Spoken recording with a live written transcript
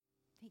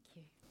Thank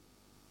you.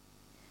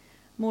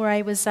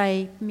 Moray was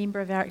a member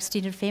of our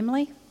extended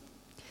family.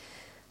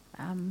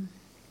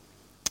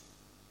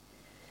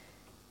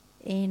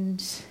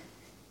 And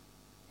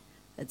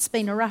it's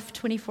been a rough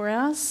 24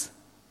 hours.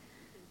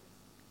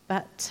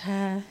 But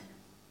I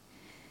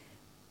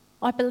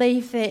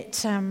believe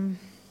that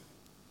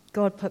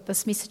God put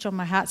this message on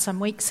my heart some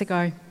weeks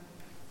ago.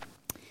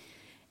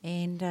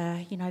 And,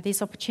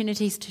 there's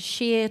opportunities to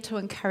share, to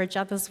encourage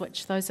others,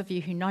 which those of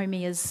you who know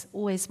me is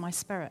always my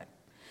spirit.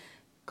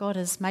 God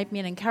has made me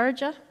an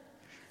encourager,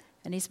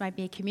 and He's made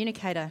me a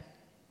communicator.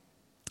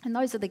 And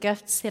those are the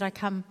gifts that I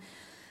come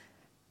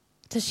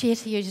to share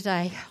to you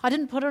today. I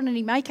didn't put on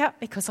any makeup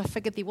because I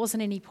figured there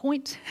wasn't any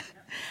point.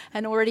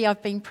 And already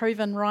I've been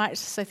proven right.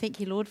 So thank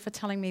you, Lord, for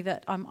telling me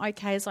that I'm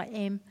okay as I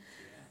am.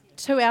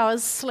 2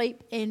 hours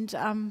sleep and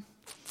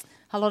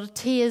a lot of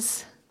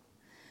tears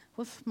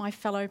with my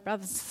fellow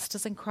brothers and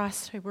sisters in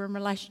Christ who were in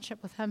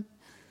relationship with Him.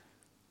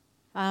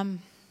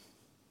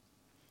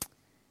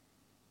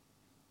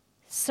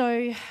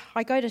 So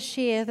I go to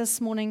share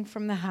this morning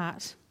from the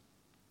heart.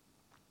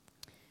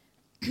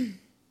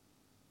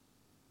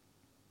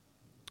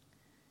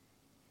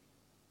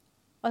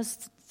 I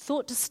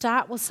thought to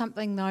start with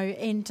something though,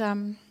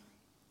 and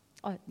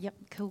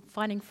cool,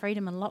 finding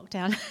freedom in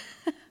lockdown.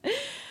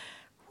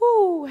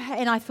 Woo!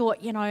 And I thought,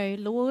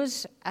 Lord,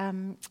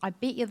 I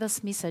bet you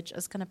this message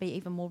is going to be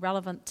even more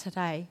relevant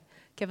today,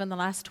 given the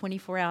last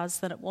 24 hours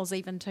than it was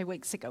even 2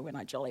 weeks ago when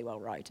I jolly well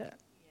wrote it.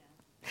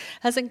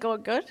 Yeah. Isn't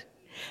God good?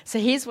 Yeah. So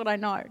here's what I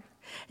know,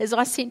 is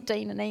I sent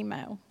Dean an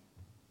email,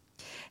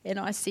 and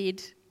I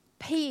said,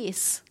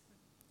 P.S.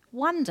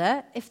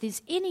 Wonder if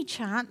there's any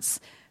chance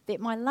that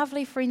my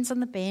lovely friends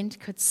in the band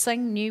could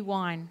sing New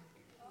Wine.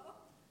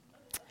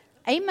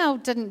 Email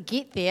didn't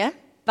get there,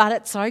 but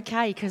it's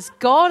okay because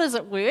God is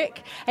at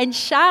work. And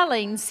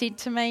Charlene said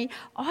to me,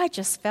 I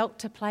just felt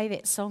to play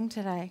that song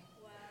today.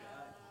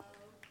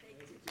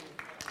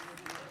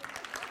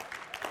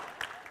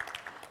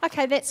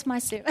 Okay, that's my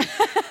sermon.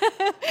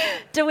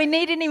 Do we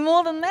need any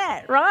more than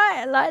that,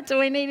 right? Do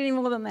we need any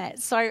more than that?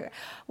 So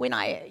when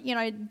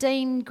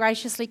Dean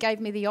graciously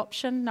gave me the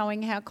option,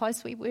 knowing how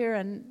close we were,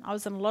 and I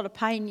was in a lot of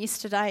pain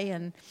yesterday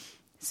and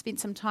spent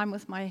some time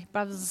with my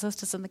brothers and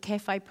sisters in the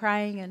cafe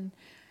praying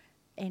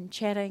and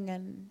chatting,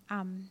 and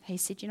he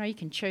said, you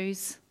can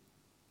choose.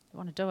 You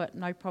want to do it,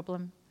 no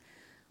problem.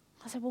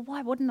 I said, well,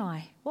 why wouldn't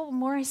I? What would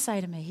Moray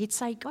say to me? He'd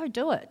say, go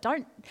do it.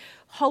 Don't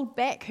hold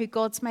back who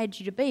God's made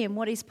you to be and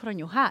what He's put on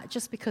your heart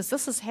just because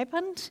this has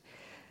happened.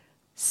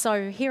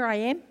 So here I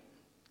am.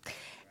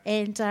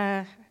 And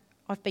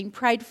I've been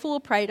prayed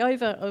for, prayed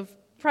over. I've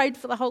prayed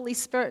for the Holy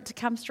Spirit to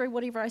come through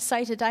whatever I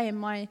say today. And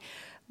my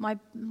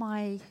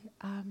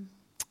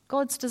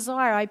God's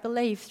desire, I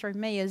believe, through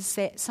me is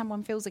that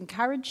someone feels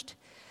encouraged.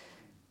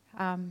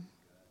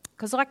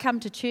 Because I come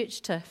to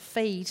church to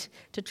feed,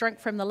 to drink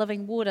from the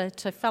living water,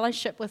 to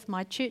fellowship with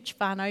my church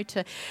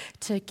whānau,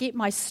 to get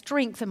my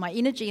strength and my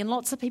energy. And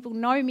lots of people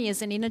know me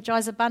as an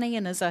Energizer Bunny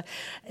and as a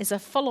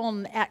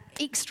full-on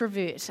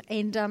extrovert.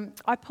 And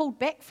I pulled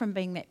back from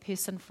being that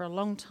person for a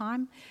long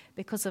time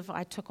because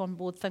I took on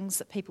board things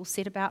that people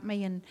said about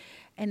me. And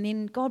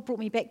then God brought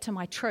me back to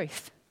my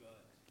truth,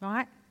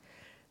 right?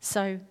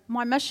 So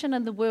my mission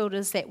in the world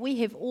is that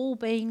we have all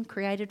been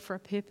created for a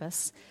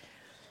purpose.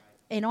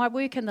 And I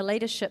work in the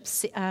leadership,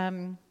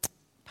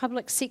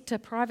 public sector,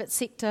 private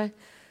sector,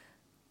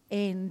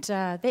 and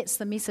that's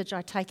the message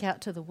I take out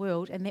to the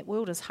world, and that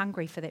world is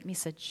hungry for that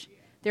message.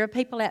 There are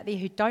people out there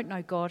who don't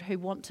know God, who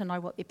want to know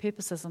what their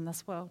purpose is in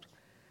this world.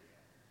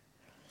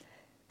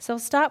 So I'll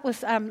start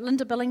with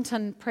Linda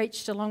Billington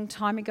preached a long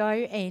time ago,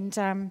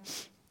 and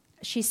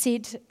she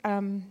said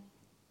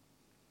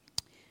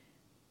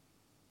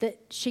that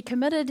she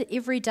committed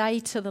every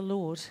day to the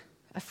Lord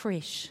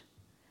afresh.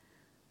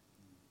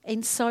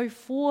 And so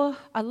for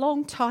a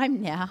long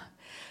time now,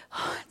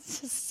 it's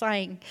just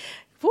saying,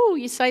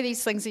 you say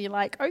these things and you're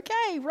like,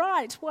 okay,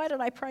 right, why did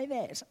I pray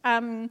that?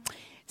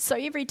 So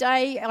every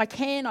day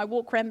I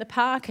walk around the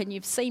park, and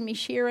you've seen me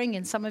sharing,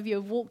 and some of you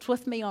have walked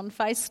with me on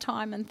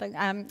FaceTime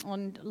and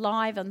on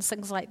live and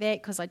things like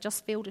that, because I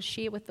just feel to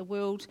share with the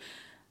world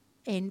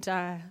and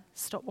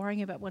stop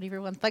worrying about what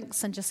everyone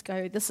thinks and just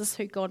go, this is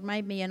who God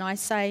made me. And I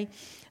say,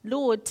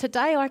 Lord,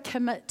 today I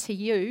commit to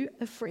you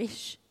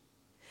afresh.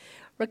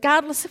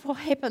 Regardless of what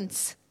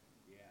happens,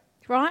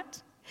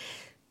 right?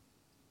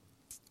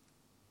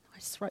 I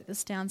just wrote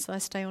this down so I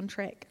stay on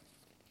track.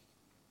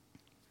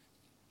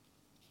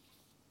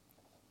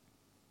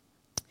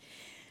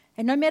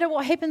 And no matter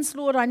what happens,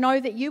 Lord, I know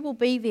that you will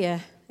be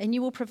there and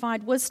you will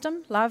provide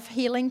wisdom, love,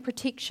 healing,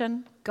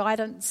 protection,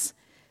 guidance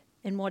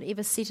in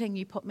whatever setting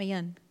you put me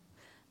in,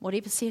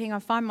 whatever setting I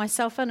find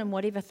myself in, and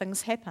whatever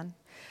things happen.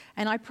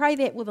 And I pray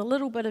that with a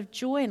little bit of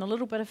joy and a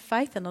little bit of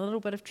faith and a little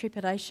bit of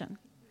trepidation.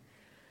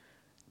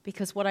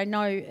 Because what I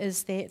know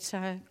is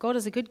that God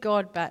is a good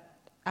God, but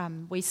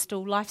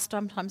life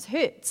sometimes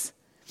hurts.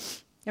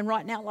 And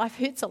right now life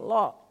hurts a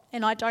lot.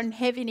 And I don't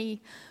have there's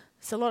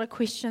a lot of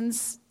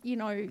questions,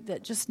 that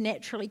just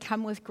naturally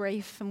come with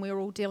grief, and we're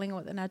all dealing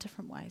with it in our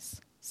different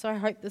ways. So I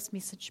hope this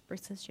message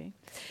blesses you.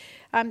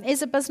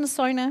 As a business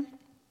owner,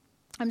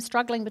 I'm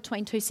struggling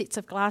between two sets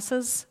of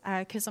glasses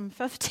because I'm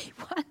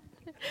 51.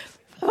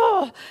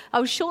 I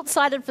was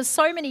short-sighted for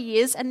so many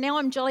years, and now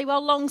I'm jolly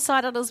well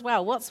long-sighted as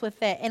well. What's with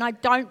that? And I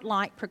don't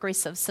like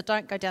progressives, so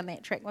don't go down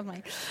that track with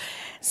me.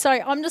 So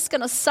I'm just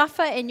going to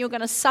suffer, and you're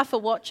going to suffer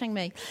watching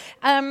me.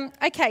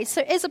 Okay,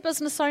 so as a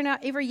business owner,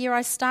 every year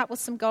I start with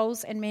some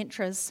goals and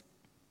mantras.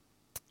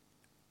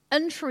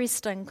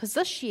 Interesting, because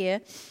this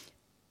year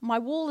my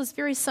wall is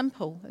very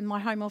simple in my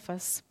home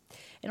office,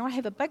 and I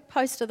have a big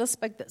poster this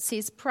big that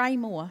says "Pray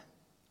More,"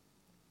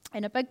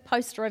 and a big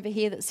poster over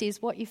here that says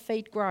 "What you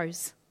feed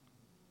grows."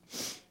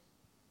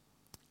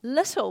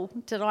 Little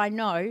did I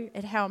know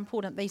at how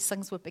important these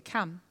things would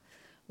become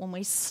when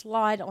we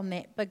slide on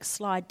that big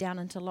slide down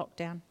into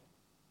lockdown.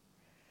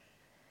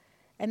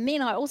 And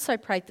then I also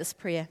prayed this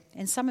prayer,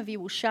 and some of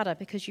you will shudder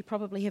because you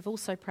probably have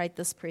also prayed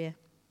this prayer.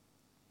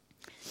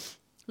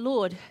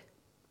 Lord,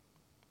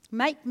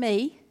 make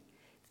me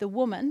the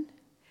woman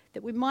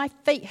that when my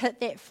feet hit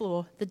that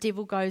floor, the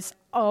devil goes,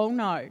 "Oh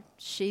no,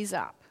 she's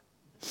up."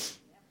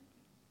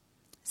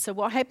 So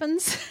what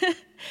happens?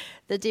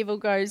 The devil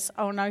goes,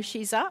 "Oh no,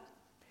 she's up."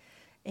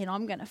 And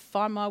I'm going to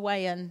find my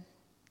way in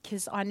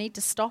because I need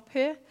to stop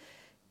her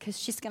because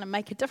she's going to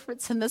make a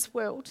difference in this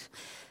world.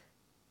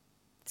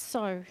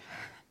 So,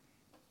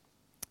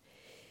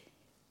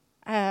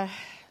 I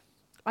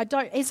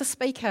don't, as a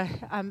speaker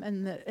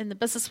in the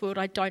business world,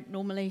 I don't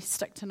normally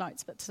stick to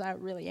notes, but today I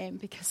really am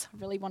because I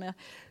really want to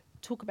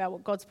talk about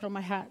what God's put on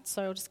my heart.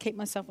 So I'll just keep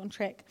myself on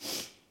track.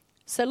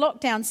 So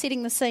lockdown,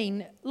 setting the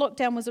scene.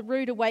 Lockdown was a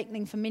rude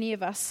awakening for many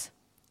of us.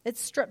 It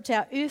stripped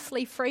our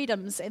earthly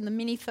freedoms and the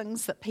many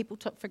things that people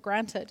took for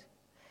granted.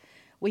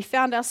 We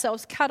found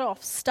ourselves cut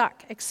off,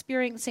 stuck,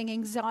 experiencing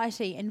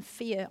anxiety and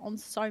fear on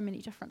so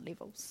many different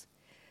levels.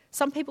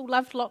 Some people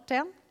loved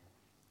lockdown.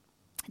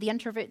 The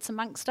introverts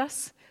amongst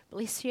us,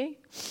 bless you.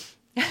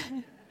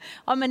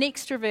 I'm an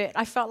extrovert.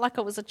 I felt like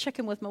I was a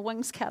chicken with my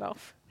wings cut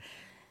off.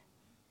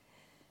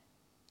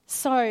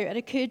 So it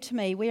occurred to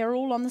me, we are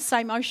all on the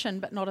same ocean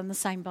but not in the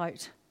same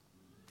boat.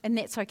 And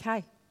that's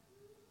okay.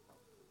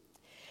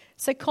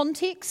 So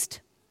context,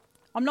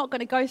 I'm not going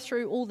to go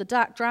through all the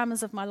dark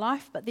dramas of my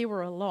life, but there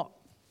were a lot.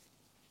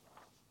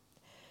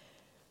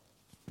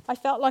 I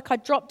felt like I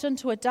dropped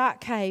into a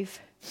dark cave,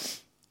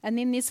 and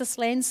then there's this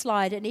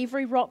landslide, and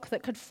every rock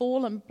that could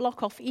fall and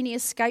block off any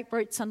escape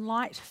routes and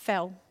light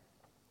fell.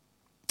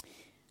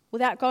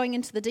 Without going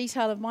into the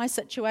detail of my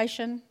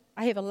situation,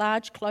 I have a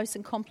large, close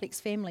and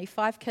complex family,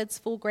 5 kids,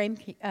 4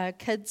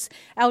 grandkids,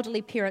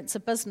 elderly parents,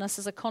 a business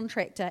as a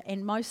contractor,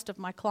 and most of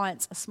my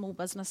clients are small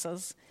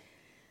businesses.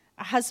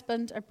 A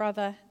husband, a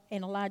brother,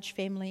 and a large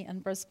family in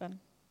Brisbane.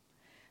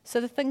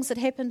 So the things that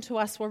happened to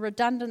us were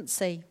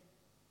redundancy.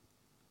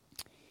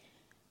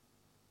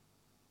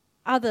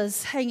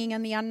 Others hanging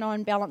in the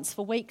unknown balance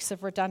for weeks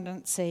of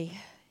redundancy,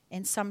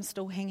 and some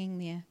still hanging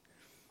there.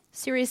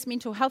 Serious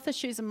mental health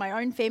issues in my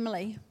own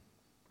family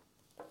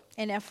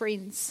and our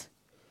friends.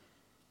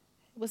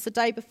 It was the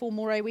day before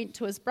Moray went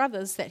to his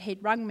brother's that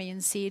had rung me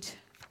and said,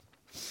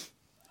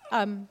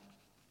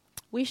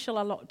 where shall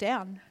I lock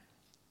down?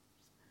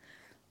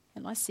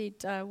 And I said,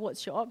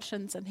 what's your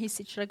options? And he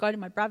said, should I go to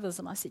my brother's?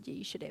 And I said, yeah,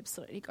 you should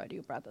absolutely go to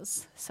your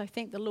brother's. So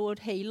thank the Lord,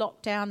 he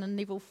locked down in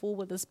level 4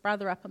 with his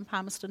brother up in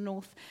Palmerston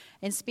North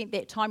and spent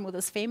that time with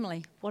his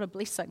family. What a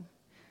blessing.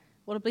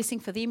 What a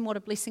blessing for them, what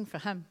a blessing for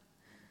him.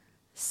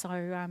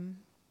 So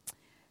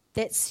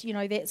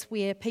that's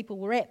where people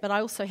were at. But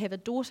I also have a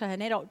daughter,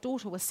 an adult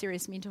daughter with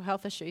serious mental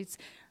health issues,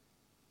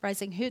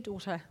 raising her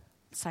daughter,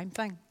 same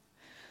thing.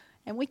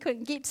 And we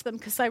couldn't get to them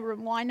because they were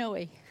in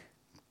Wainui.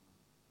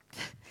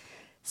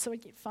 So I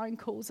get phone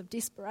calls of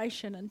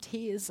desperation and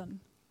tears, and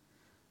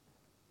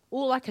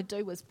all I could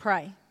do was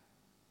pray.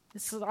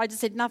 I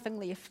just had nothing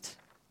left.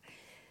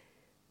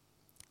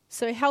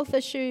 So health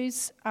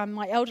issues,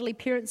 my elderly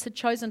parents had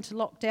chosen to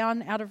lock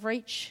down out of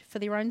reach for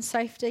their own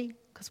safety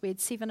because we had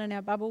 7 in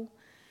our bubble.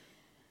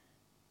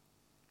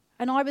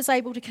 And I was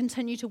able to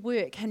continue to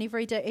work, and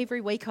every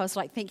week I was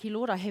like, thank you,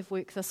 Lord, I have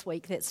work this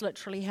week. That's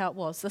literally how it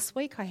was. This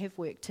week I have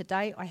work.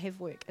 Today I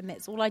have work, and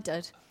that's all I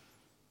did.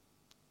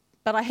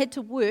 But I had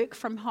to work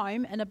from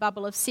home in a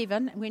bubble of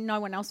 7 when no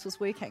one else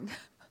was working.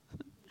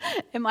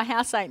 And my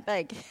house ain't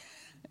big.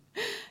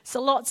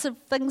 So lots of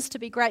things to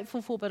be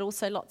grateful for, but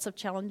also lots of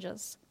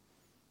challenges.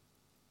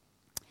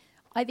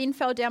 I then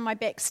fell down my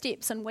back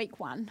steps in week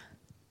 1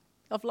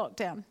 of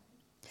lockdown.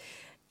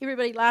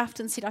 Everybody laughed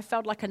and said I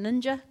felt like a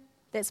ninja.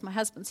 That's my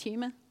husband's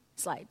humour.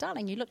 It's like,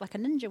 darling, you look like a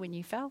ninja when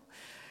you fell.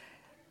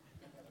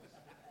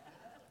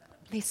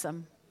 Bless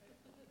him.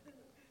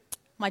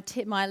 My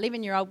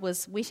 11-year-old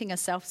was wetting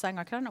herself, saying,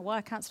 I don't know why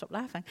I can't stop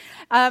laughing.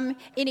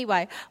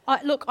 Anyway,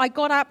 I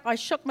got up, I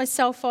shook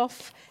myself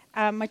off.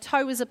 My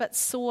toe was a bit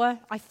sore.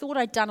 I thought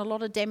I'd done a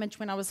lot of damage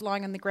when I was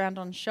lying on the ground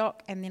on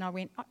shock, and then I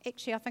went,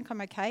 actually, I think I'm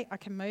okay, I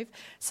can move.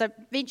 So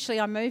eventually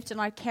I moved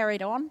and I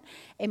carried on,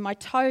 and my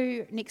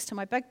toe next to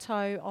my big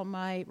toe on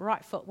my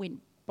right foot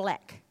went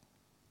black.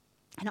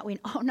 And I went,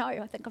 oh no,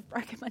 I think I've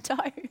broken my toe.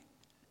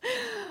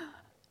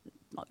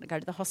 not going to go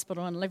to the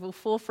hospital on level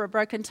 4 for a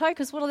broken toe,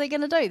 because what are they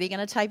going to do? They're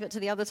going to tape it to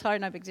the other toe,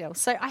 no big deal.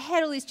 So I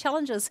had all these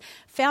challenges.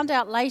 Found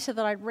out later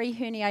that I'd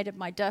re-herniated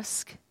my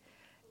disc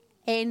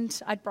and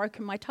I'd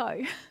broken my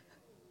toe.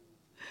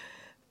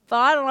 But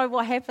I don't know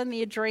what happened,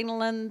 the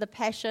adrenaline, the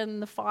passion,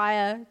 the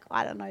fire,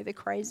 I don't know, the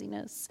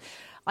craziness.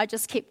 I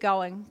just kept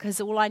going because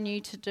all I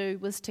knew to do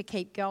was to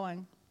keep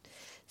going.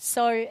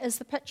 So is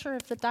the picture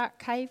of the dark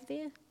cave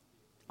there?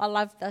 I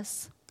love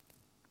this.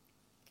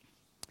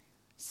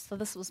 So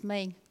this was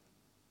me.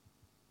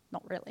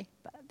 Not really,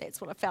 but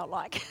that's what it felt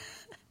like.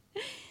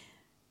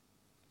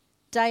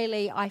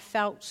 Daily I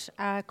felt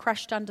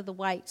crushed under the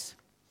weight,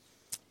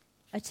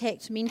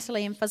 attacked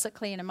mentally and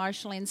physically and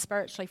emotionally and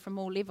spiritually from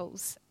all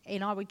levels.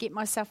 And I would get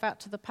myself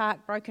out to the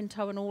park, broken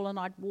toe and all, and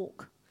I'd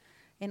walk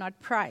and I'd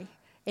pray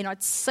and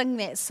I'd sing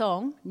that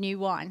song, New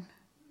Wine,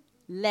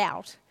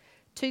 loud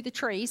to the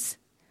trees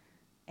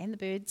and the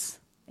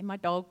birds and my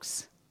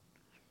dogs.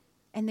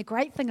 And the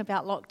great thing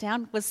about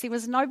lockdown was there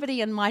was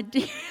nobody in my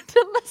den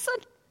to listen.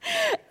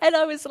 And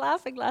I was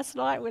laughing last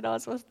night when I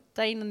was with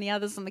Dean and the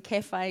others in the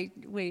cafe.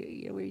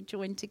 We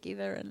joined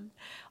together, and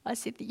I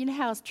said, you know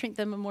how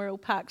Trentham Memorial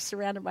Park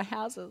surrounded my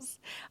houses?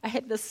 I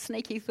had this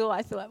sneaky thought.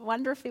 I thought, I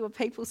wonder if there were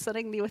people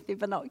sitting there with their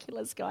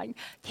binoculars going,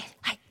 yeah,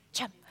 hey,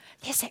 Jim,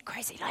 there's that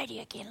crazy lady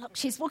again. Look,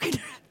 she's walking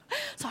around.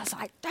 So I was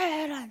like,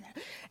 Dad,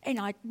 and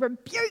I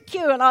rebuke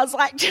you. And I was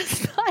like,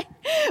 just like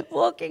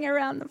walking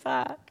around the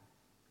park.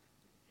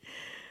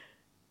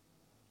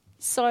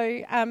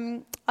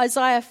 So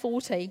Isaiah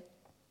 40.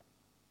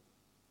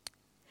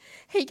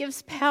 He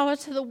gives power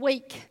to the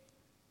weak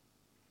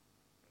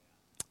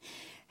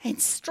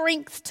and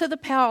strength to the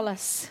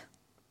powerless.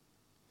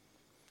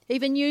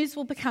 Even youths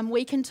will become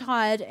weak and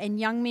tired,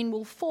 and young men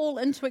will fall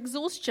into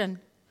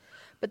exhaustion.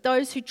 But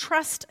those who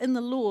trust in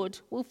the Lord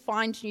will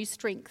find new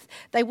strength.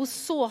 They will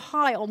soar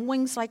high on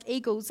wings like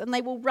eagles, and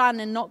they will run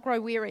and not grow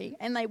weary,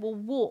 and they will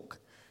walk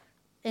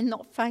and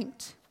not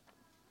faint.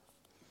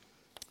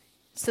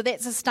 So that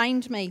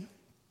sustained me.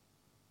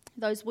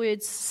 Those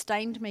words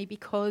sustained me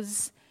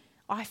because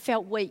I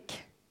felt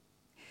weak.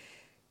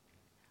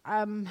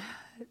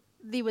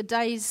 There were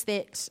days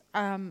that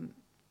I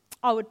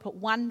would put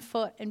one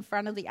foot in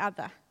front of the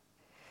other.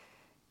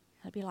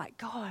 I'd be like,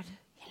 God,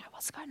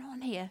 what's going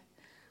on here?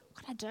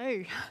 What can I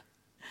do?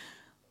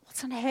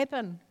 What's going to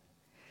happen?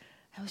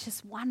 It was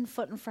just one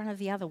foot in front of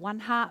the other, one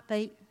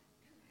heartbeat,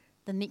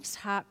 the next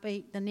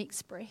heartbeat, the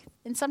next breath.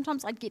 And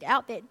sometimes I'd get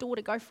out that door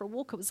to go for a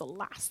walk. It was the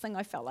last thing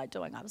I felt like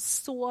doing. I was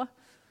sore.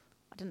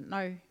 I didn't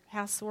know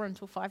how sore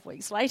until 5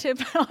 weeks later,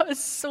 but I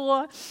was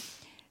sore.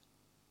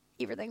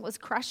 Everything was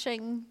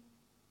crushing.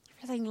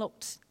 Everything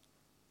looked,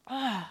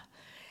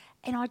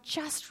 And I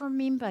just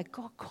remember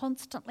God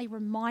constantly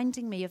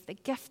reminding me of the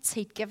gifts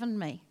He'd given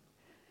me.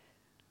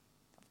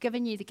 I've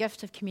given you the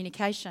gift of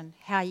communication.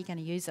 How are you going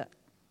to use it?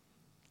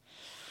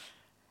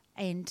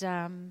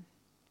 And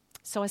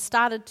so I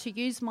started to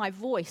use my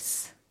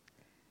voice.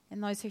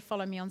 And those who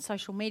follow me on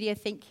social media,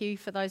 thank you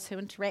for those who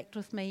interact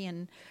with me.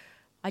 And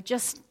I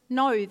just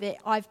know that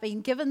I've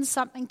been given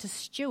something to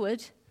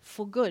steward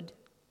for good.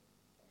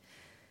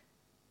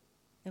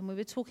 And we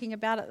were talking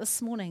about it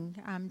this morning,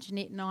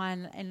 Jeanette and I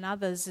and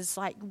others, is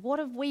like, what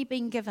have we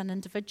been given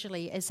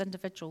individually as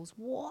individuals?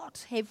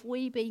 What have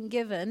we been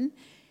given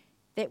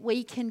that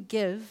we can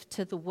give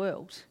to the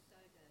world?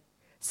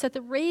 So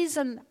the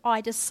reason I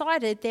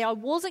decided that I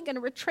wasn't going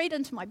to retreat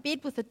into my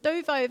bed with a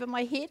duvet over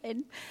my head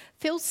and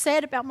feel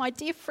sad about my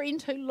dear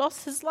friend who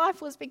lost his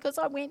life was because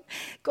I went,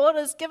 God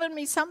has given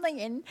me something,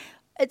 and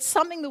it's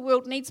something the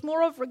world needs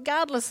more of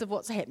regardless of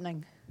what's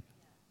happening.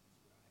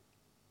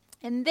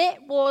 And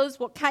that was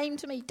what came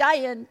to me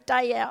day in,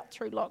 day out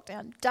through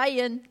lockdown, day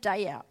in,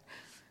 day out.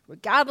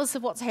 Regardless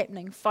of what's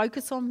happening,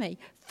 focus on me,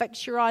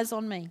 fix your eyes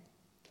on me.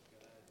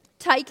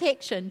 Take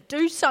action,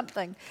 do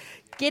something.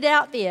 Get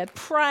out there,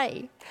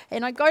 pray.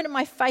 And I go to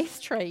my faith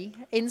tree,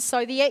 and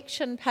so the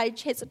action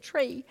page has a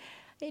tree.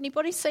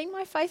 Anybody seen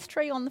my faith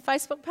tree on the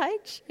Facebook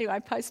page? Anyway, I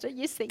post it.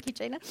 Yes, thank you,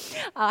 Gina.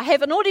 I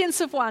have an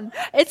audience of one.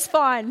 It's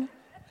fine.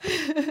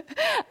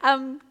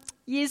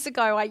 Years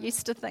ago, I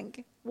used to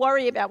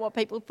worry about what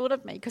people thought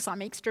of me because I'm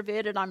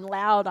extroverted, I'm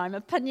loud, I'm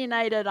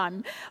opinionated,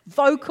 I'm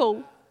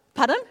vocal.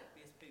 Pardon?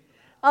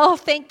 Oh,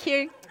 thank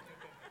you.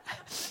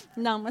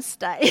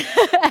 Namaste.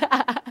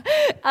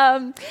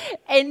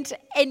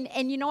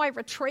 And I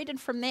retreated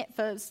from that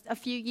for a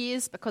few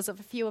years because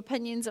of a few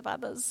opinions of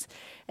others.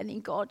 And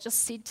then God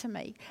just said to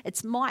me,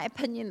 it's my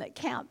opinion that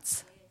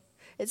counts.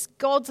 It's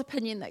God's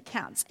opinion that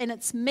counts. And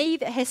it's me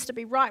that has to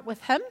be right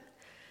with Him.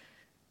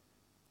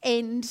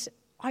 And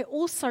I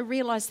also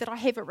realised that I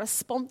have a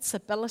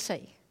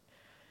responsibility.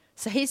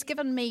 So He's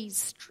given me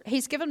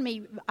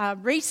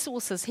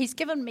resources. He's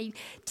given me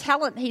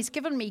talent. He's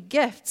given me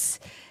gifts.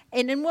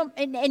 And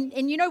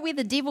you know where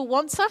the devil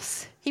wants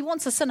us? He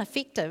wants us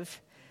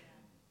ineffective.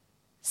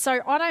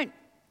 So I'm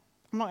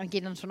not going to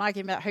get into an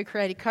argument about who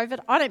created COVID.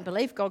 I don't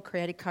believe God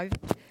created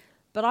COVID.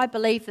 But I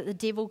believe that the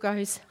devil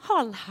goes,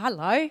 oh,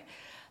 hello,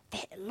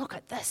 look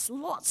at this,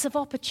 lots of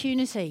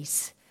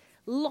opportunities.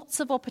 Lots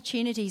of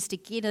opportunities to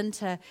get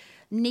into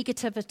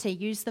negativity,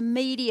 use the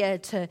media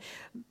to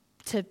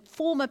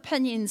form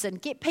opinions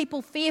and get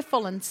people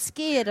fearful and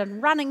scared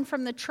and running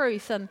from the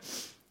truth. And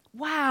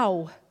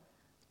wow,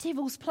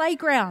 devil's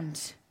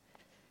playground.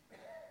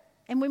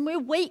 And when we're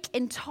weak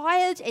and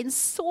tired and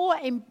sore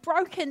and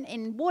broken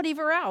and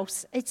whatever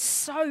else, it's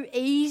so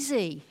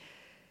easy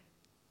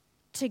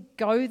to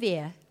go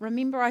there.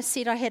 Remember I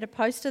said I had a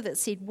poster that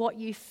said, what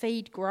you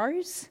feed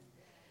grows?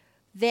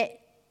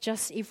 That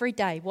just every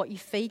day, what you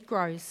feed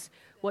grows.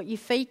 What you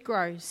feed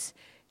grows.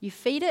 You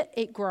feed it,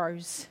 it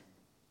grows.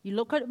 You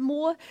look at it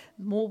more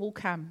will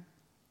come.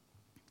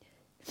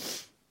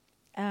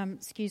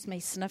 Excuse me,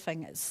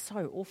 sniffing. It's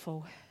so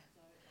awful.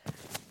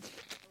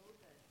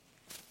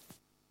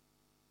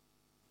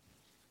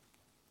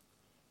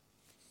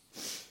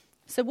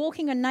 So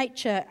walking in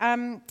nature,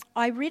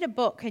 I read a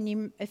book,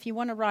 and if you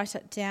want to write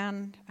it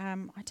down, I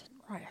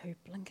didn't write who,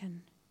 Blinken.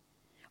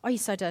 Oh,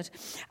 yes, I did.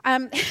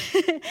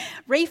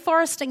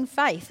 Reforesting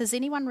Faith. Has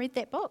anyone read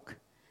that book?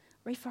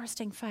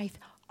 Reforesting Faith.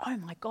 Oh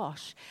my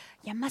gosh,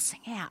 you're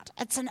missing out.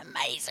 It's an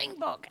amazing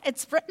book.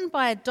 It's written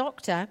by a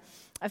doctor,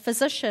 a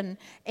physician,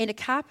 and a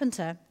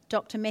carpenter,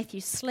 Dr.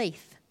 Matthew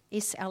Sleeth,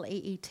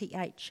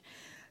 S-L-E-E-T-H.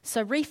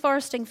 So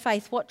Reforesting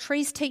Faith, what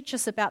trees teach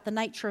us about the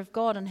nature of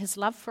God and his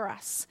love for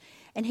us.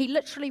 And he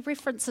literally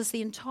references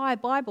the entire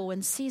Bible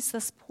and says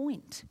this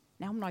point.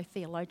 Now, I'm no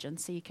theologian,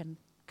 so you can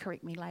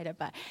correct me later,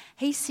 but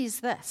he says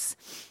this,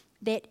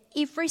 that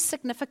every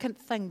significant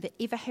thing that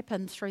ever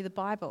happened through the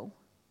Bible,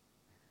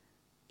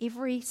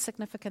 every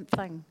significant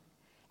thing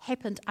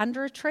happened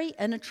under a tree,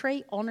 in a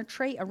tree, on a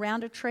tree,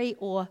 around a tree,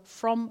 or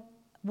from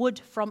wood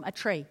from a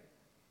tree.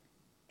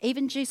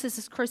 Even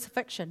Jesus'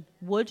 crucifixion,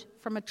 wood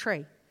from a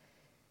tree.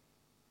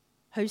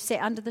 Who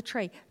sat under the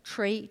tree?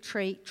 Tree,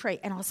 tree, tree.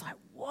 And I was like,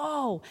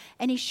 whoa.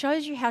 And he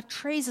shows you how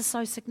trees are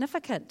so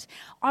significant.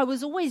 I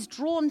was always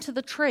drawn to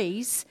the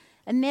trees,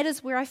 and that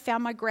is where I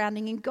found my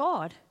grounding in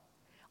God.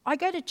 I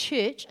go to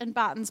church in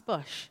Barton's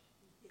Bush.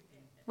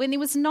 When there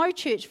was no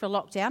church for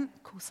lockdown,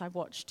 of course I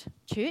watched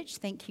church,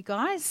 thank you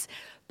guys,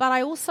 but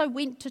I also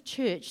went to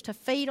church to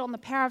feed on the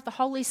power of the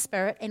Holy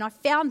Spirit, and I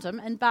found him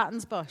in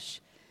Barton's Bush.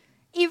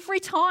 Every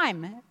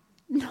time.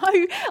 No,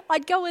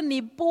 I'd go in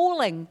there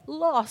bawling,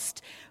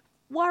 lost,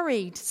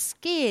 worried,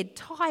 scared,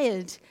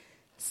 tired,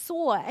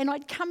 sore, and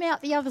I'd come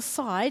out the other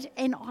side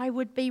and I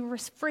would be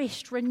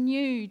refreshed,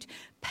 renewed,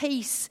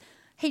 peace.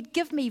 He'd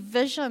give me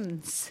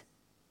visions.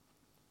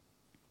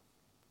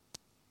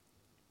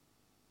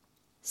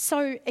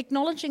 So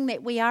acknowledging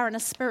that we are in a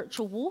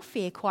spiritual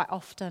warfare quite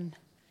often.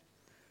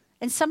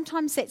 And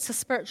sometimes that's a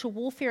spiritual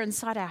warfare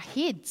inside our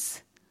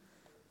heads.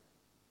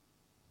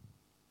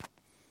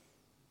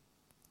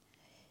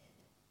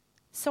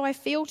 So I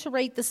feel to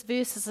read this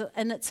verse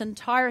in its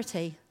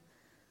entirety.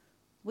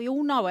 We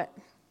all know it.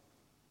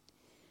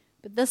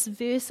 But this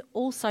verse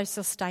also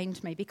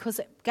sustained me because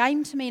it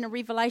came to me in a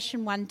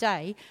revelation one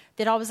day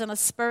that I was in a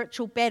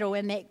spiritual battle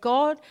and that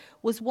God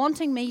was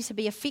wanting me to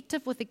be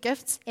effective with the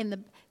gifts and the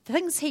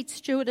things he'd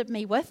stewarded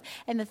me with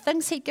and the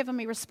things he'd given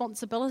me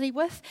responsibility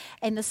with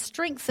and the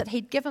strength that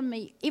he'd given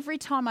me every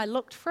time I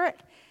looked for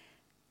it.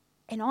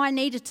 And I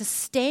needed to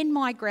stand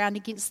my ground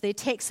against the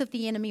attacks of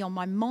the enemy on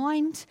my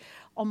mind,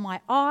 on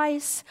my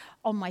eyes,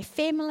 on my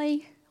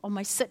family, on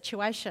my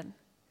situation.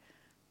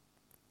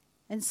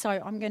 And so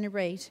I'm going to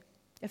read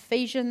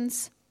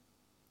Ephesians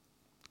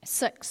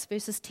 6,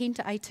 verses 10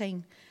 to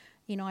 18,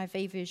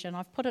 NIV version.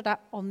 I've put it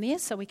up on there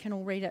so we can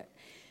all read it.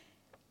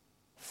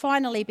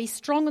 Finally, be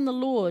strong in the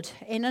Lord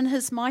and in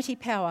his mighty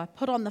power.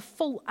 Put on the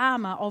full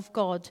armour of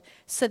God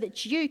so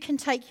that you can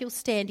take your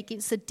stand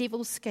against the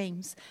devil's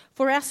schemes.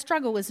 For our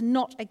struggle is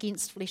not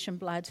against flesh and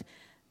blood,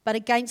 but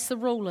against the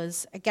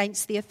rulers,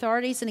 against the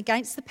authorities and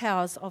against the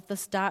powers of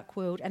this dark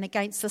world and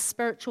against the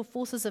spiritual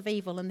forces of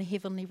evil in the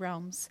heavenly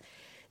realms.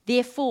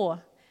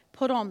 Therefore,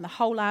 put on the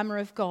whole armour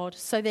of God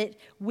so that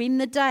when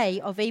the day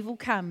of evil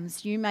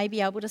comes, you may be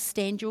able to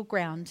stand your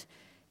ground.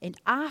 And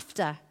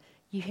after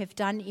you have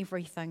done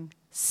everything,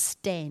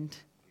 stand.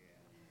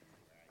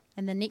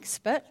 And the next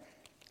bit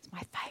is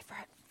my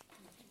favourite.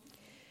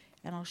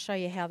 And I'll show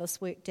you how this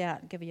worked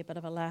out and give you a bit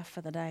of a laugh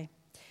for the day.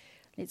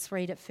 Let's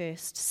read it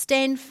first.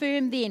 Stand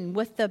firm then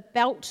with the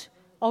belt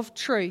of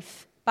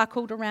truth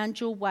buckled around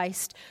your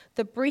waist,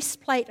 the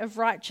breastplate of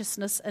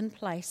righteousness in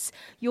place,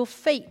 your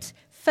feet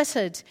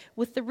fitted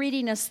with the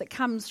readiness that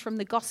comes from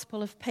the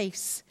gospel of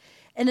peace.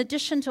 In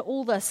addition to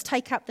all this,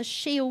 take up the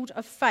shield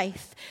of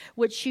faith,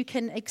 which you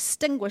can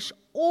extinguish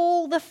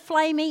all the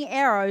flaming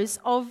arrows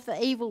of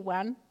the evil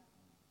one.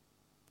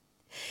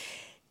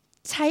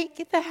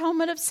 Take the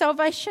helmet of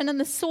salvation and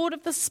the sword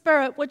of the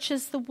Spirit, which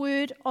is the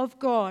word of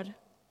God.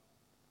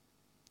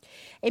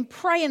 And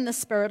pray in the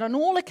Spirit on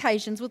all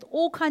occasions with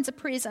all kinds of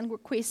prayers and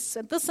requests.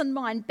 And this in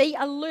mind, be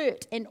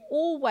alert and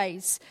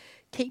always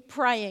keep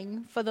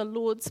praying for the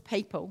Lord's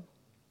people.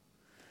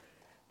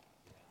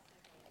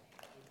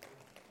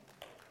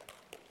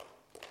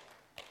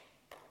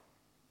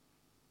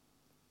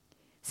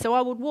 So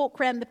I would walk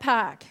around the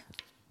park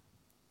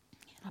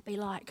and I'd be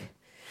like,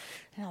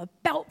 a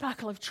belt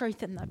buckle of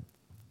truth and the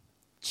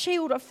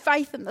shield of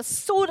faith and the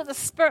sword of the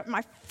Spirit,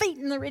 my feet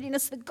in the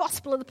readiness of the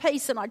gospel of the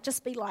peace, and I'd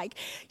just be like,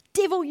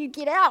 devil, you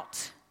get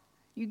out.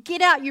 You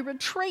get out, you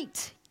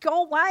retreat,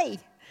 go away.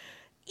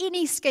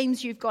 Any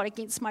schemes you've got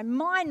against my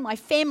mind, my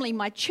family,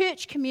 my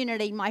church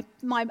community, my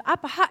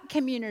Upper Hutt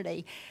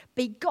community,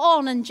 be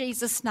gone in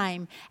Jesus'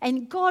 name.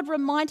 And God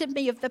reminded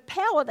me of the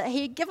power that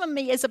he had given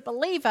me as a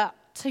believer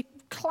to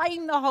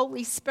claim the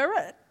Holy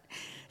Spirit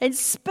and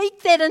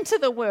speak that into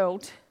the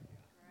world.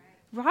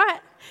 Right?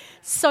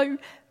 So,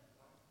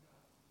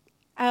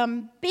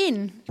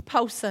 Ben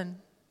Paulson,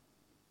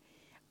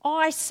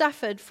 I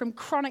suffered from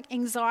chronic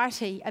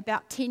anxiety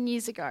about 10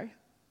 years ago.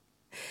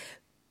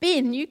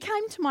 Ben, you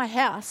came to my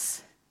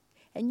house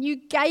and you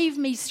gave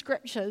me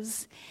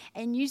scriptures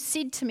and you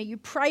said to me, you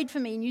prayed for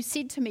me and you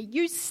said to me,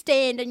 you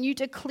stand and you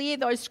declare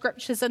those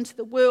scriptures into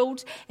the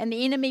world and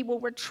the enemy will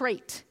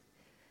retreat.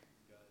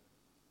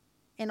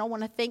 And I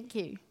want to thank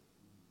you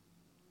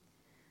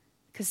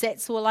because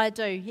that's all I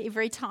do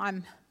every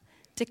time,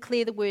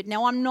 declare the word.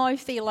 Now, I'm no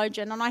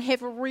theologian and I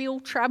have real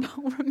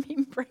trouble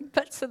remembering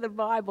bits of the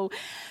Bible,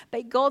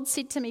 but God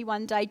said to me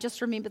one day,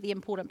 just remember the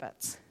important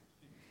bits.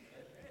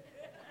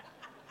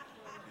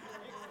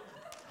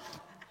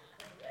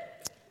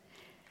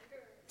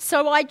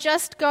 So I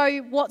just go,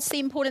 what's the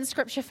important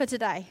scripture for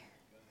today?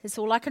 It's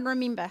all I can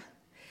remember.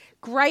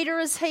 Greater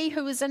is he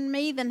who is in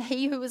me than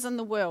he who is in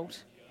the world.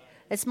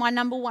 It's my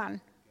number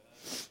one,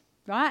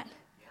 right?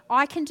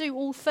 I can do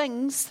all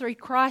things through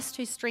Christ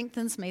who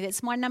strengthens me.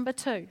 That's my number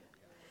two.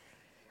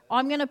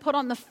 I'm going to put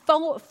on the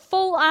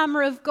full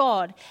armour of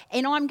God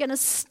and I'm going to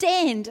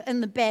stand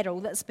in the battle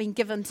that's been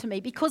given to me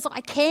because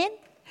I can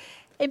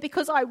and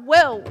because I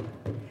will.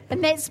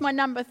 And that's my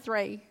number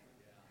three.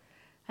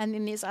 And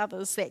then there's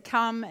others that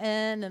come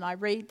in and I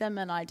read them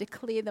and I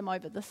declare them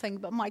over the thing.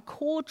 But my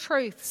core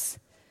truths.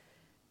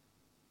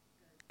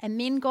 And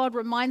then God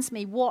reminds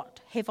me, what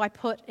have I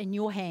put in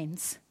your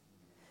hands?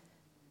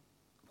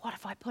 What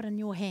have I put in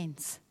your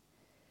hands?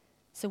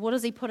 So what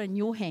does he put in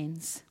your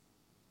hands?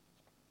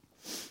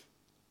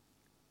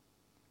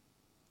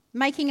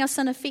 Making us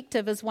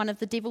ineffective is one of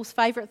the devil's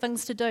favourite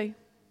things to do.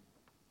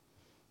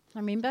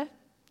 Remember?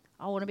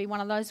 I want to be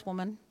one of those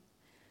women.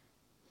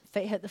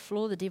 Feet hit the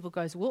floor, the devil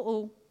goes,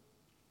 whoa.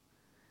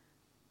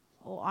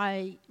 Or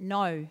I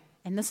know,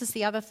 and this is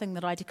the other thing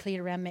that I declared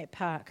around Matt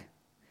Park.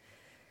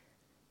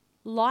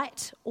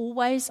 Light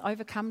always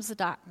overcomes the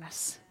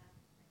darkness.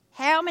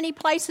 How many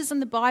places in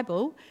the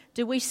Bible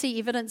do we see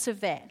evidence of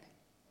that?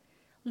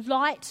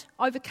 Light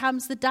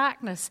overcomes the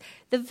darkness.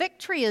 The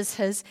victory is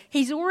his.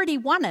 He's already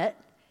won it,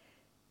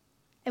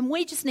 and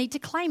we just need to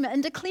claim it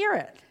and declare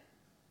it.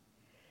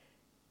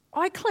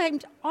 I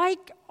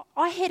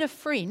had a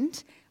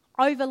friend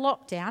over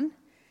lockdown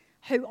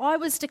who I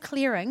was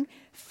declaring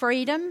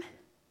freedom.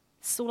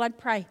 That's all I'd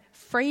pray.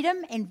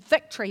 Freedom and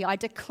victory. I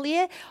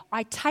declare,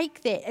 I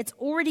take that. It's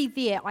already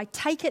there. I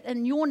take it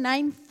in your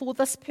name for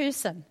this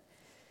person.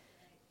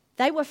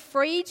 They were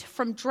freed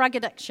from drug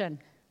addiction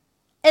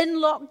in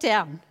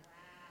lockdown.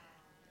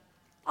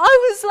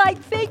 I was like,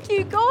 thank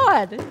you,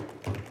 God.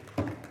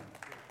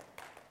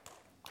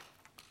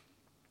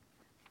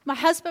 My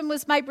husband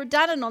was made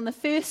redundant on the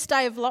first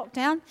day of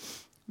lockdown.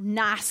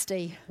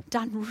 Nasty,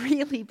 done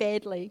really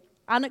badly,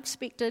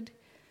 unexpected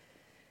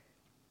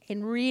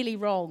and really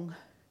wrong.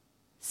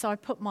 So I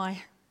put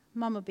my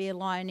Mama Bear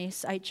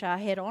Lioness HR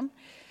hat on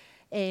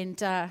and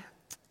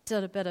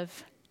did a bit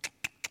of,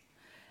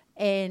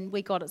 and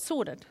we got it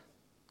sorted,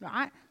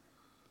 right?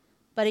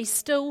 But he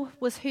still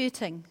was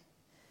hurting.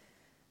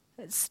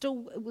 It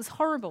was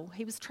horrible.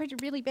 He was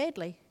treated really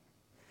badly.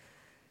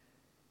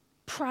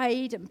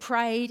 Prayed,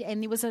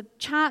 and there was a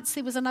chance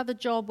there was another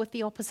job with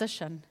the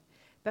opposition.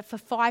 But for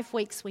 5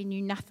 weeks, we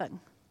knew nothing.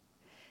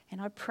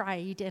 And I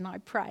prayed, and I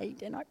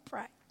prayed, and I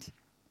prayed.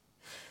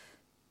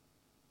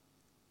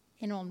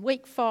 And on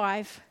week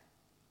 5,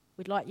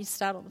 we'd like you to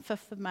start on the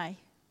 5th of May.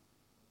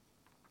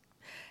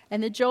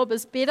 And the job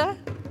is better,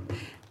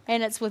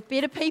 and it's with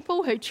better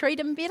people who treat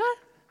him better.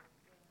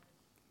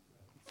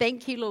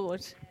 Thank you,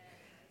 Lord.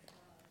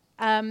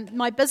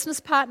 My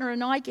business partner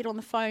and I get on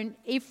the phone,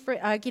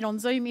 get on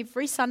Zoom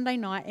every Sunday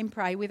night and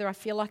pray, whether I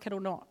feel like it or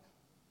not.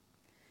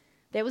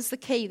 That was the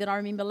key that I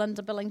remember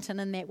Linda Billington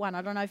in that one.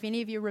 I don't know if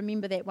any of you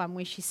remember that one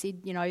where she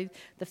said,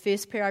 the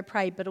first prayer I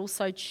prayed, but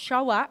also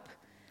show up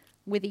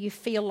whether you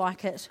feel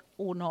like it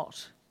or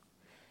not.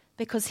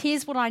 Because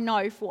here's what I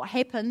know for what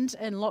happened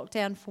in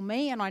lockdown for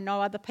me, and I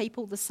know other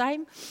people the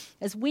same,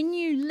 is when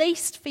you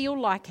least feel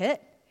like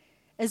it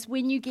is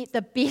when you get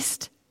the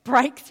best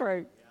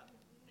breakthrough.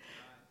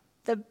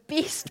 The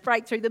best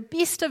breakthrough, the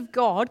best of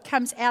God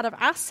comes out of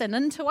us and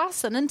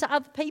into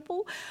other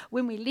people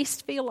when we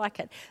least feel like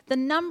it. The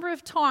number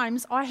of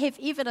times I have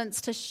evidence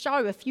to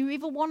show, if you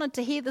ever wanted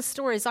to hear the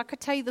stories, I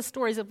could tell you the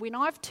stories of when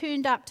I've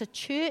turned up to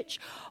church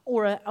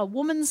or a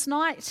woman's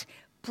night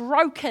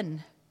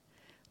broken.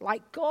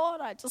 Like, God,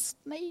 I just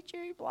need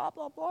you, blah,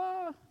 blah,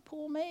 blah,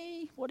 poor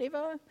me,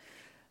 whatever.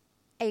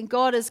 And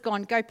God has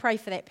gone, go pray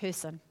for that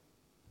person.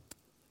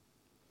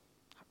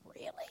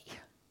 Really?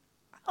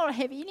 I don't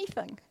have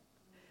anything.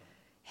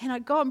 And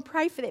I'd go and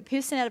pray for that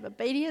person out of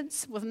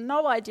obedience with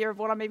no idea of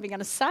what I'm even going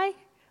to say,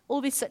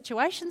 all these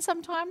situations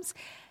sometimes.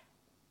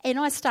 And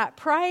I start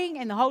praying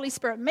and the Holy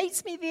Spirit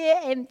meets me there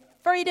and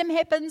freedom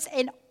happens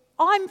and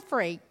I'm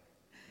free.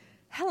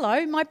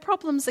 Hello, my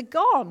problems are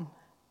gone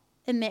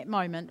in that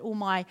moment, or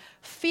my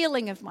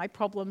feeling of my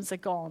problems are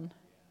gone.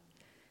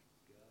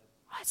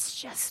 It's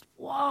just,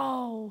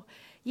 whoa.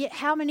 Yet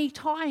how many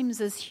times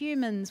as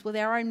humans with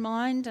our own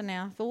mind and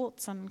our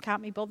thoughts and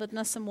can't be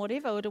botheredness and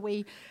whatever, do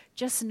we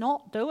just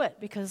not do it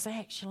because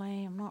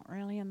actually I'm not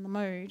really in the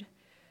mood?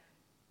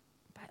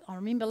 But I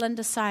remember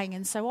Linda saying,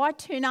 and so I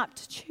turn up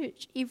to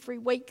church every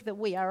week that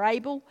we are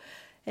able,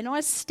 and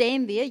I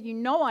stand there, you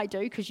know I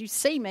do because you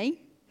see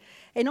me,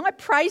 and I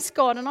praise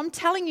God, and I'm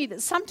telling you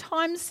that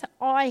sometimes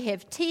I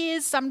have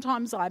tears,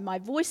 sometimes my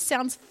voice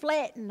sounds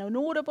flat and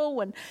inaudible,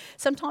 and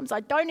sometimes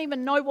I don't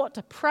even know what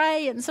to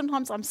pray, and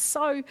sometimes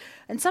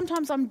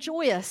I'm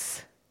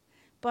joyous,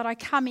 but I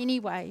come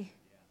anyway,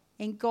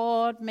 and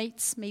God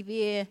meets me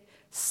there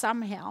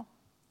somehow,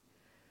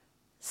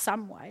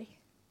 some way.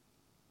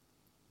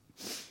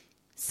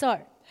 So,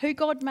 who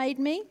God made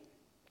me,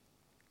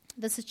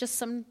 this is just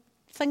some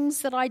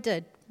things that I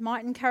did.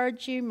 Might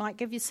encourage you, might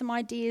give you some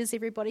ideas.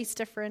 Everybody's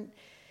different.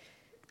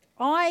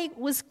 I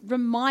was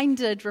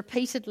reminded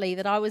repeatedly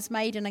that I was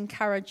made an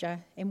encourager,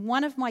 and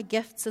one of my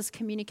gifts is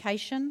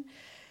communication,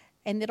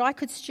 and that I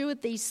could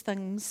steward these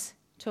things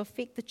to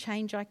affect the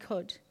change I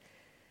could.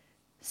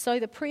 So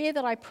the prayer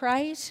that I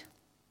prayed,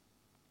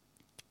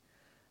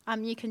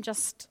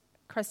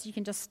 Chris, you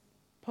can just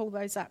pull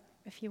those up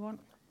if you want.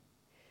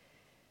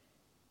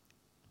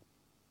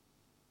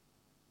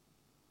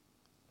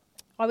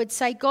 I would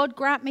say, God,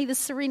 grant me the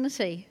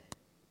serenity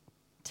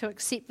to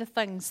accept the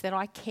things that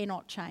I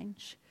cannot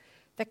change,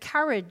 the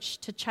courage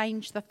to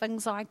change the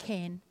things I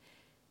can,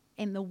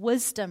 and the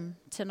wisdom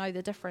to know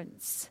the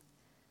difference.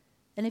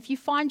 And if you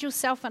find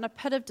yourself in a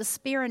pit of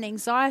despair and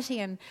anxiety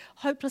and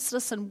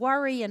hopelessness and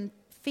worry and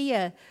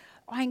fear,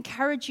 I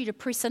encourage you to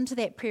press into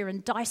that prayer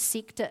and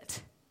dissect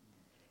it.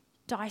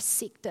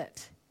 Dissect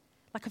it.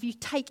 Like if you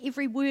take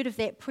every word of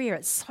that prayer,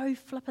 it's so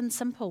flippin'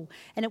 simple.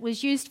 And it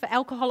was used for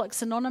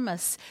Alcoholics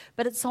Anonymous,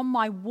 but it's on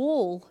my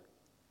wall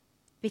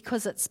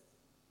because it's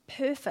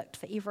perfect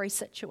for every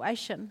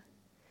situation.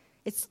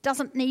 It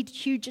doesn't need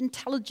huge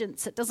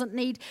intelligence. It doesn't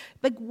need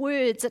big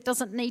words. It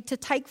doesn't need to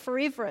take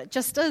forever. It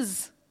just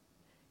is.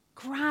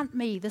 Grant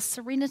me the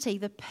serenity,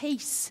 the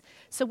peace.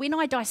 So when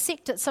I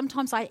dissect it,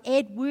 sometimes I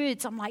add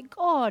words. I'm like,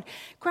 God,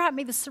 grant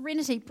me the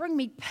serenity. Bring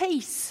me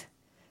peace.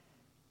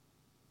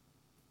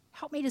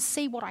 Help me to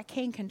see what I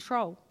can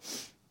control.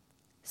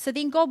 So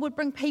then God would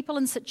bring people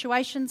and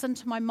situations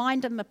into my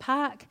mind in the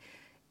park,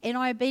 and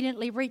I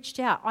obediently reached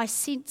out. I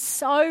sent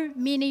so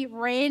many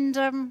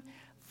random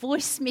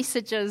voice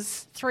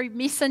messages through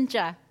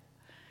Messenger.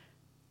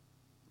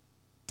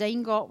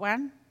 Dean got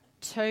 1,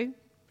 2.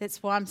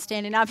 That's why I'm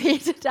standing up here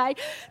today.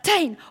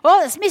 Dean,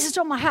 this message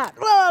on my heart.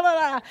 Blah, blah,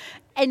 blah.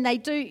 And they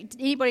do,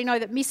 anybody know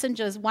that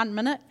Messenger is 1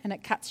 minute and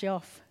it cuts you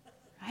off?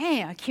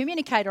 Hey, a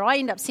communicator, I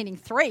end up sending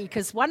 3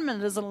 because 1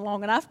 minute isn't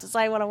long enough to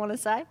say what I want to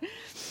say.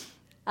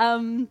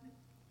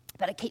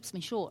 But it keeps me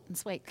short and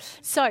sweet.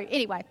 So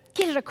anyway,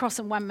 get it across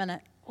in 1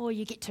 minute or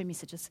you get 2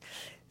 messages.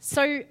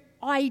 So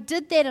I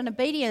did that in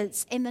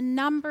obedience, and the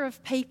number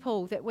of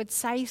people that would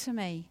say to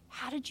me,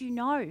 how did you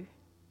know?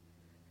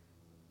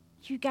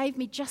 You gave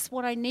me just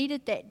what I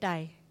needed that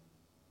day.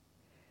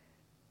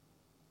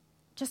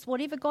 Just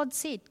whatever God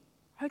said.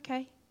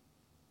 Okay.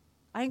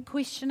 I didn't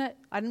question it.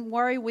 I didn't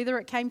worry whether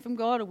it came from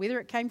God or whether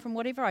it came from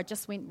whatever. I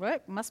just went,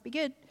 work, must be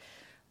good.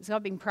 So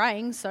I've been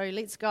praying, so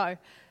let's go.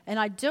 And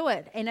I do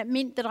it. And it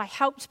meant that I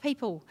helped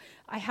people.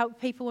 I helped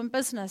people in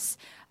business.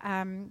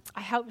 I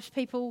helped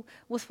people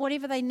with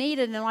whatever they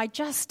needed. And I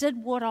just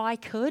did what I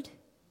could.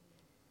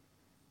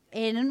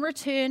 And in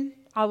return,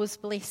 I was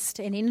blessed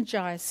and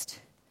energized.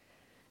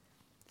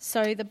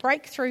 So the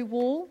breakthrough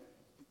wall.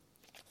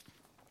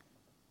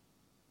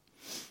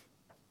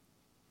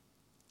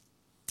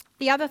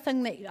 The other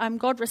thing that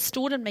God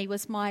restored in me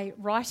was my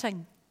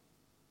writing.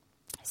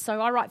 So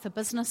I write for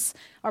business,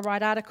 I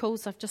write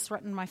articles, I've just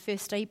written my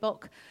first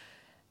ebook,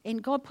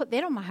 and God put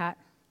that on my heart.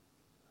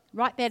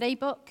 Write that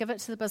ebook, give it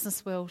to the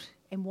business world.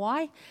 And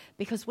why?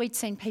 Because we'd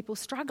seen people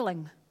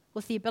struggling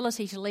with the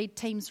ability to lead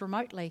teams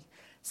remotely.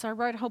 So I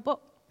wrote a whole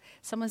book.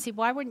 Someone said,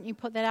 why wouldn't you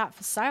put that out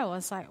for sale? I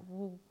was like,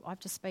 well, I've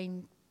just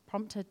been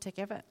prompted to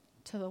give it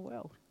to the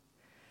world.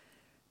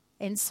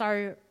 And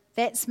so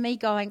that's me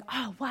going,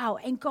 oh, wow.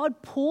 And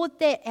God poured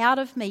that out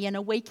of me in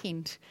a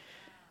weekend.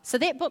 So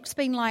that book's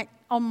been like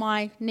on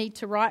my need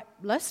to write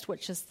list,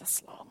 which is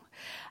this long.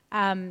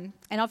 And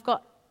I've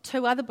got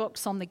 2 other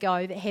books on the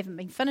go that haven't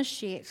been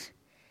finished yet.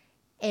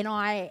 And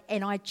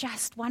I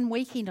just, one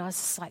weekend, I was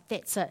just like,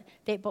 that's it.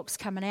 That book's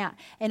coming out.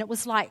 And it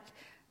was like,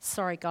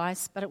 sorry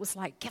guys, but it was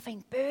like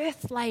giving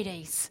birth,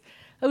 ladies.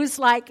 It was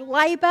like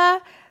labour,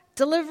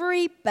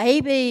 delivery,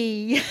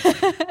 baby.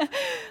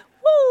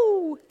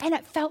 Woo! And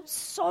it felt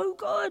so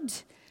good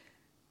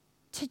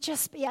to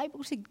just be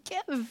able to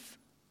give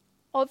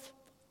of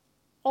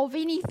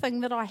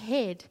anything that I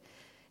had.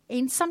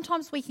 And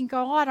sometimes we can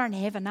go, I don't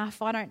have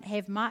enough, I don't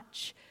have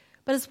much.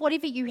 But it's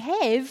whatever you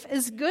have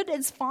is good,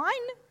 it's fine,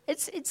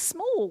 it's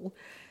small.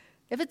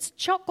 If it's a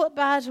chocolate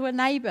bar to a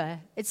neighbour,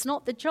 it's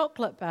not the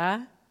chocolate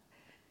bar,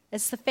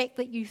 it's the fact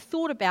that you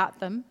thought about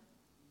them.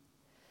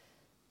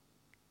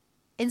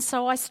 And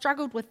so I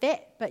struggled with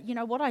that, but you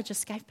know what, I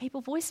just gave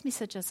people voice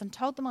messages and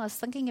told them I was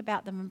thinking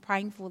about them and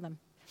praying for them.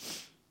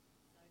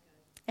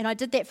 And I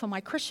did that for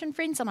my Christian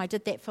friends, and I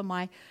did that for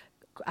my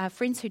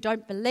friends who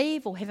don't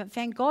believe or haven't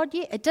found God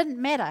yet. It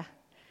didn't matter.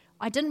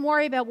 I didn't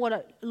worry about what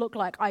it looked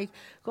like. I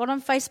got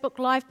on Facebook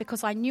Live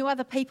because I knew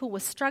other people were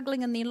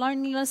struggling in their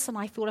loneliness, and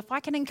I thought if I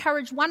can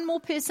encourage one more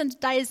person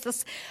today as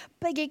this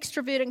big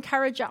extrovert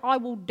encourager, I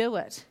will do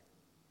it.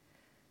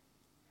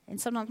 And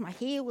sometimes my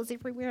hair was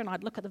everywhere, and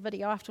I'd look at the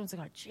video afterwards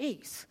and go,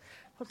 geez,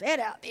 put that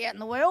out there in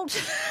the world.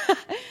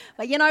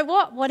 But you know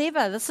what?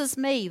 Whatever. This is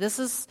me. This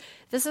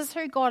is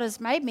who God has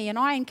made me. And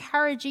I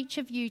encourage each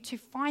of you to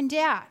find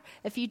out,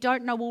 if you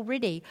don't know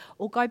already,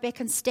 or go back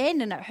and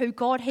stand in it, who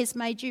God has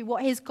made you.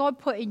 What has God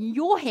put in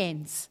your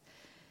hands?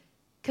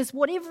 Because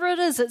whatever it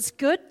is, it's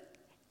good.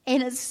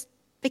 And it's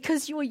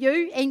because you're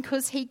you and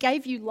because He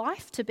gave you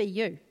life to be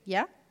you.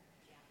 Yeah?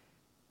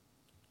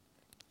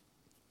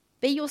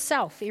 Be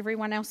yourself.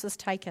 Everyone else is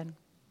taken.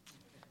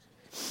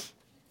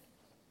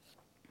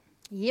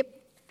 Yep,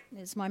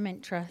 that's my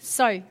mantra.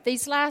 So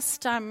these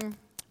last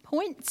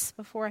points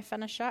before I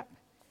finish up.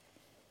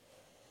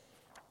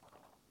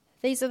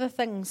 These are the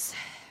things,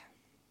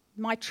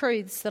 my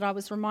truths that I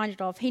was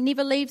reminded of. He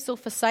never leaves or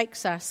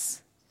forsakes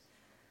us.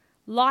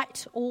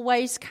 Light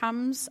always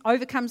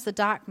overcomes the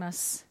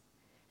darkness.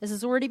 This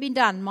has already been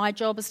done. My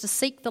job is to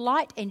seek the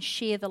light and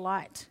share the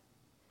light.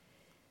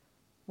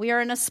 We are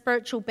in a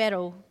spiritual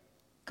battle.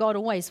 God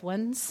always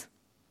wins.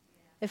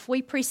 If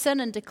we press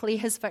in and declare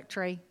His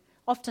victory,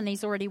 often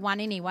He's already won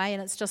anyway,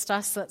 and it's just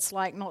us that's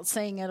like not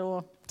seeing it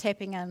or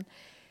tapping in.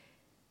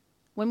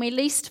 When we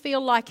least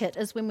feel like it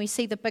is when we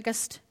see the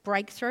biggest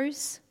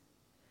breakthroughs.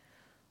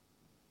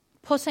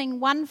 Putting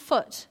one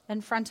foot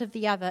in front of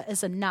the other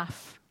is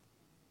enough.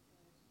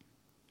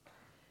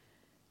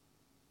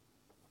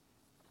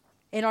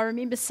 And I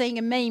remember seeing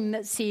a meme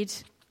that said,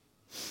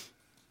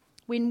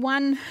 when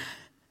one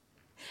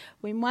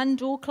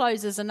door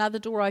closes, another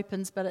door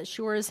opens, but it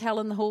sure is hell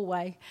in the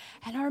hallway.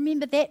 And I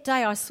remember that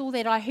day I saw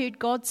that, I heard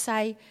God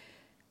say,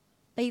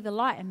 be the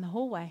light in the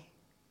hallway.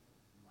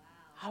 Wow.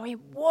 I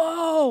went,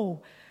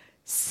 whoa!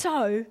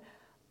 So,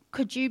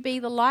 could you be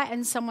the light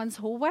in someone's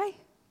hallway?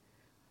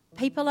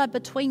 People are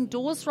between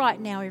doors right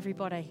now,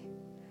 everybody.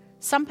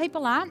 Some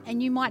people aren't,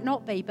 and you might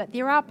not be, but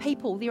there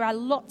are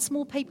lots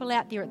more people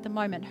out there at the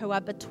moment who are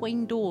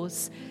between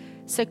doors.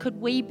 So could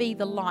we be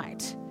the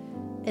light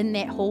in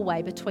that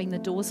hallway between the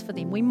doors for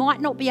them? We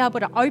might not be able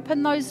to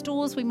open those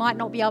doors, we might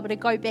not be able to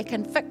go back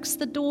and fix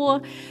the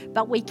door,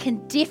 but we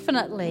can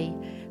definitely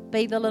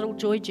be the little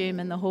joy germ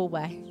in the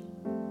hallway.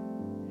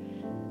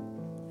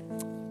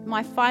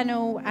 My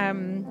final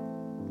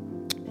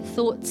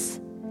thoughts.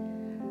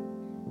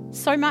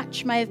 So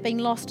much may have been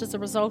lost as a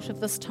result of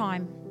this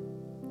time,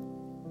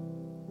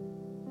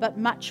 but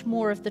much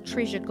more of the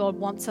treasure God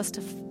wants us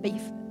to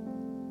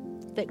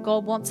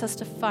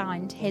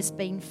find has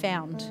been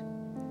found.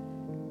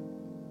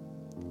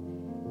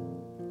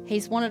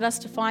 He's wanted us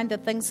to find the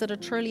things that are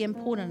truly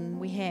important, and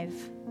we have.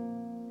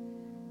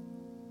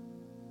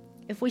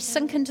 If we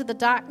sink into the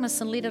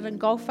darkness and let it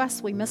engulf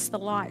us, we miss the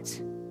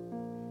light.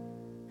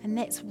 And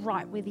that's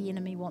right where the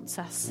enemy wants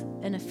us,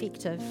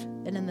 ineffective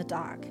and in the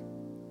dark.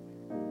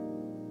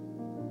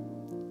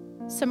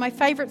 So my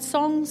favourite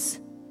songs,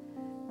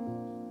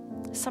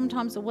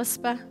 sometimes a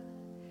whisper,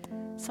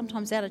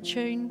 sometimes out of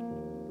tune.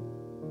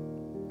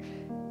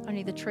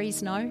 Only the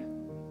trees know.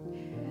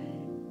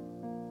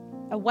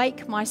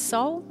 Awake my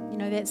soul, you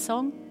know that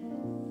song?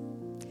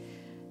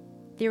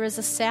 There is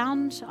a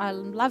sound I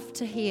love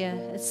to hear.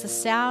 It's the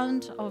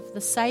sound of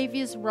the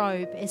Saviour's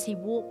robe as He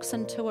walks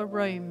into a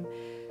room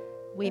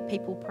where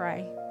people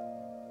pray.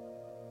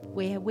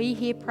 Where we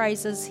hear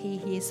praises, He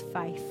hears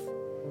faith.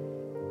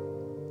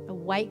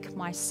 Awake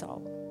my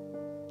soul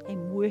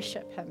and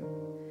worship Him.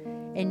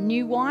 And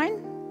new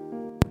wine.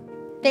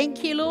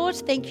 Thank you, Lord.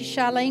 Thank you,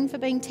 Charlene, for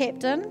being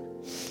tapped in.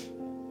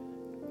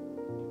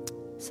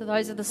 So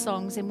those are the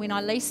songs, and when I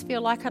least feel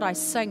like it, I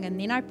sing, and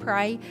then I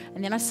pray,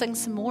 and then I sing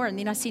some more, and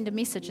then I send a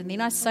message, and then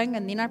I sing,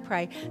 and then I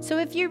pray. So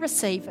if you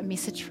receive a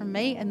message from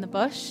me in the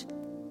bush,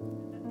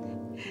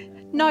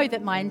 know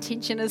that my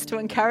intention is to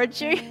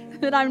encourage you,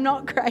 that I'm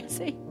not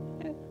crazy.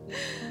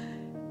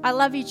 I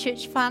love you,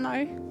 church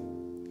whānau.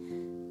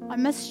 I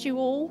missed you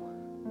all.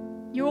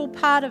 You're all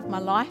part of my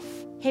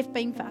life, have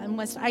been for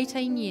almost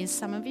 18 years,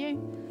 some of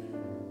you.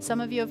 Some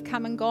of you have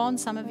come and gone,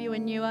 some of you are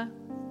newer.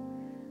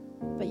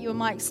 But you're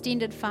my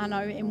extended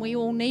whānau, and we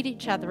all need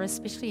each other,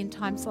 especially in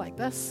times like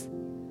this.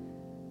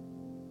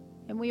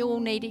 And we all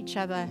need each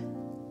other.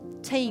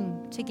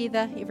 Team,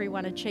 together,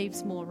 everyone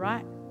achieves more,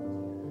 right?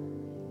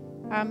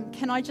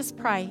 Can I just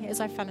pray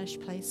as I finish,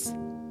 please?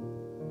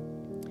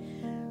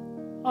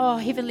 Oh,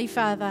 Heavenly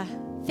Father,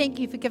 thank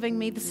you for giving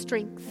me the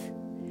strength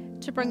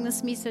to bring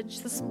this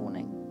message this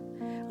morning.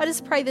 I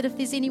just pray that if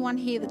there's anyone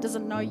here that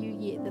doesn't know you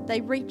yet, that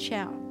they reach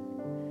out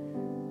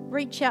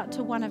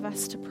to one of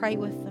us to pray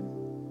with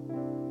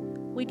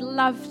them. We'd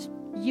love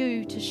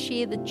you to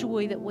share the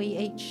joy that we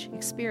each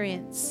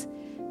experience,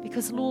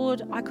 because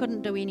Lord, I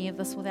couldn't do any of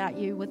this without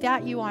you.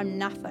 Without you, I'm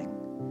nothing.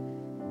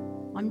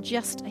 I'm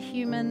just a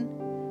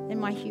human in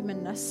my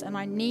humanness, and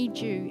I need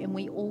you, and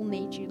we all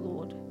need you,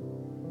 Lord.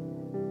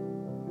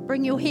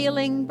 Bring your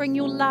healing, bring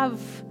your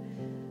love,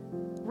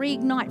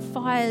 reignite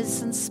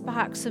fires and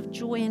sparks of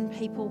joy in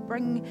people.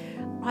 Bring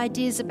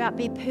ideas about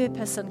their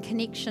purpose and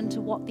connection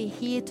to what they're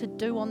here to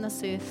do on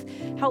this earth.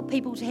 Help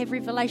people to have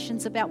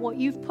revelations about what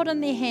you've put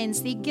in their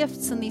hands, their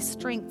gifts and their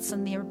strengths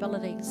and their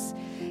abilities.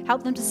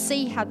 Help them to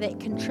see how that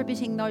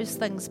contributing those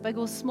things, big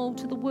or small,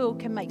 to the world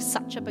can make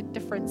such a big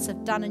difference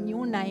if done in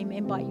your name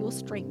and by your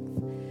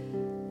strength.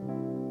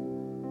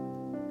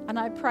 And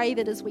I pray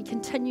that as we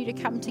continue to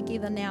come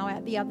together now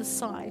at the other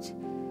side,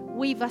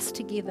 weave us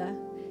together.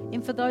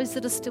 And for those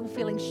that are still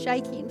feeling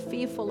shaky and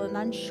fearful and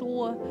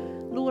unsure,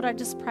 Lord, I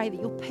just pray that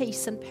your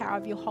peace and power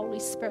of your Holy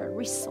Spirit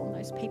rests on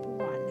those people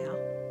right now.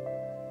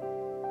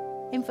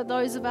 And for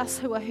those of us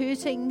who are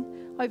hurting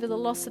over the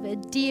loss of our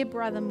dear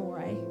brother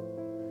Moray,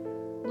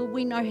 Lord,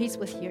 we know he's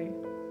with you.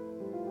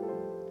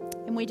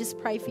 And we just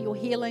pray for your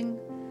healing,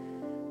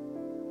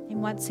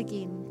 and once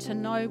again, to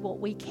know what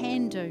we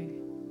can do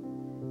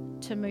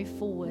to move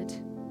forward,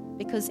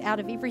 because out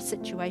of every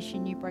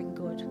situation you bring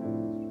good.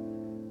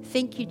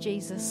 Thank you,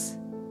 Jesus.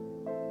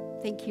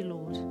 Thank you,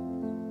 Lord.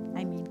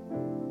 Amen.